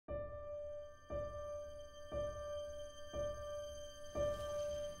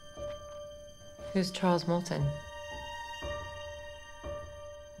Who's Charles Moulton?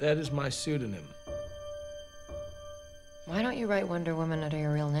 That is my pseudonym. Why don't you write Wonder Woman under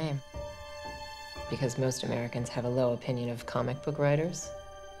your real name? Because most Americans have a low opinion of comic book writers?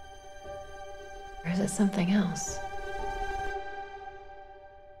 Or is it something else?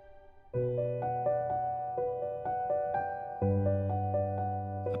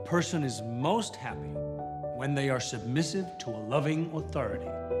 A person is most happy when they are submissive to a loving authority.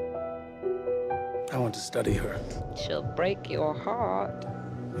 I want to study her. She'll break your heart.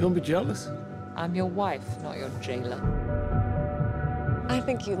 You don't be jealous? I'm your wife, not your jailer. I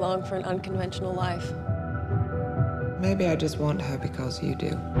think you long for an unconventional life. Maybe I just want her because you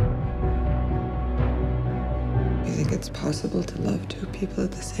do. You think it's possible to love two people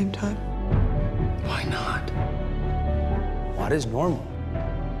at the same time? Why not? What is normal?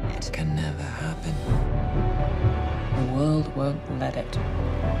 It can never happen. The world won't let it.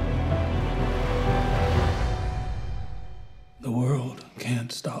 The world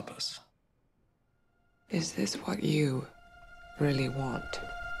can't stop us. Is this what you really want?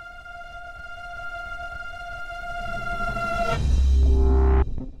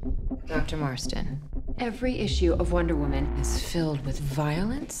 Dr. Marston, every issue of Wonder Woman is filled with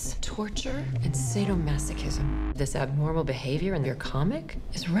violence, torture, and sadomasochism. This abnormal behavior in your comic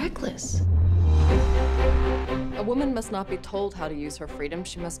is reckless. A woman must not be told how to use her freedom.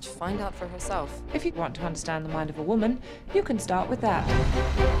 She must find out for herself. If you want to understand the mind of a woman, you can start with that.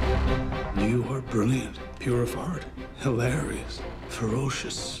 You are brilliant, pure of heart, hilarious,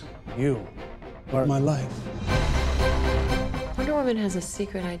 ferocious. You are my life. Wonder Woman has a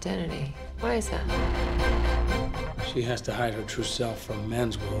secret identity. Why is that? She has to hide her true self from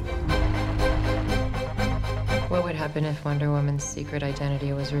man's world. What would happen if Wonder Woman's secret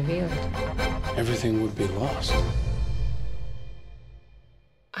identity was revealed? Everything would be lost.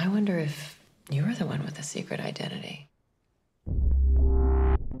 I wonder if you're the one with the secret identity.